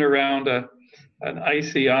balloon around an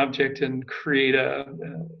icy object and create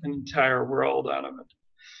an entire world out of it.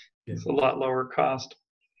 Yeah. It's a lot lower cost.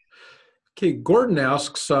 Okay, Gordon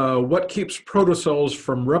asks, what keeps protocells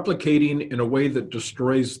from replicating in a way that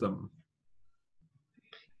destroys them?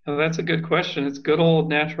 Well, that's a good question. It's good old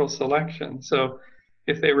natural selection. So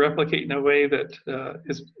if they replicate in a way that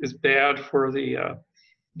is bad for the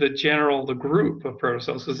group of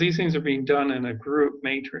protocells, because these things are being done in a group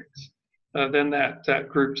matrix, then that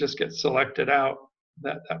group just gets selected out.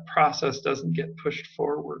 That process doesn't get pushed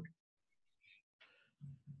forward.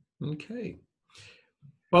 Okay.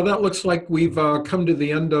 Well, that looks like we've come to the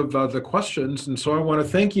end of the questions, and so I want to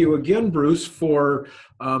thank you again, Bruce, for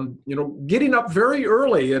getting up very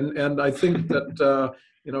early. And I think that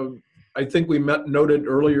I think we noted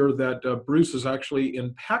earlier that Bruce is actually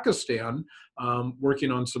in Pakistan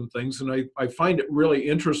working on some things, and I find it really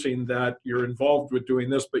interesting that you're involved with doing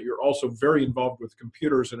this, but you're also very involved with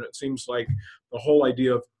computers, and it seems like the whole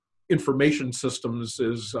idea of information systems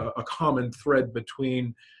is a common thread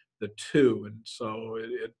between the two, and so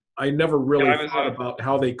I never really thought about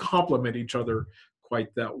how they complement each other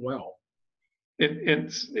quite that well.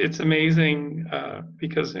 It's amazing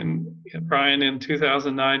because Brian, in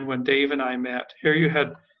 2009, when Dave and I met, here you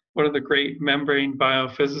had one of the great membrane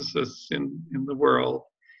biophysicists in the world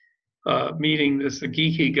meeting this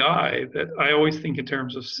geeky guy that I always think in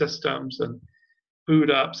terms of systems and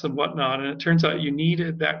boot ups and whatnot, and it turns out you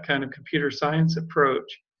needed that kind of computer science approach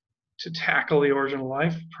to tackle the origin of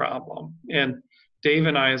life problem. And Dave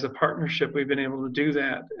and I, as a partnership, we've been able to do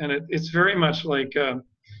that. And it's very much like,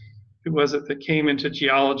 who was it that came into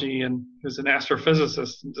geology and was an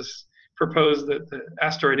astrophysicist and just proposed that the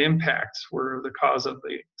asteroid impacts were the cause of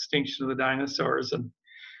the extinction of the dinosaurs.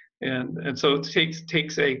 And so it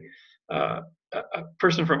takes a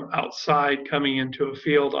person from outside coming into a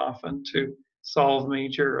field often to solve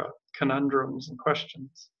major conundrums and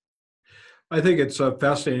questions. I think it's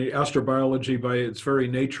fascinating. Astrobiology, by its very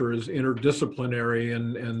nature, is interdisciplinary,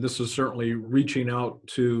 and this is certainly reaching out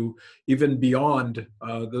to even beyond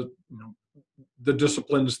the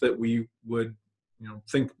disciplines that we would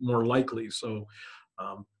think more likely. So,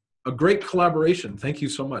 a great collaboration. Thank you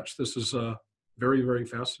so much. This is very, very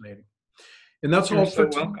fascinating. And that's all for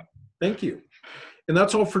welcome. Thank you. And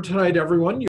that's all for tonight, everyone.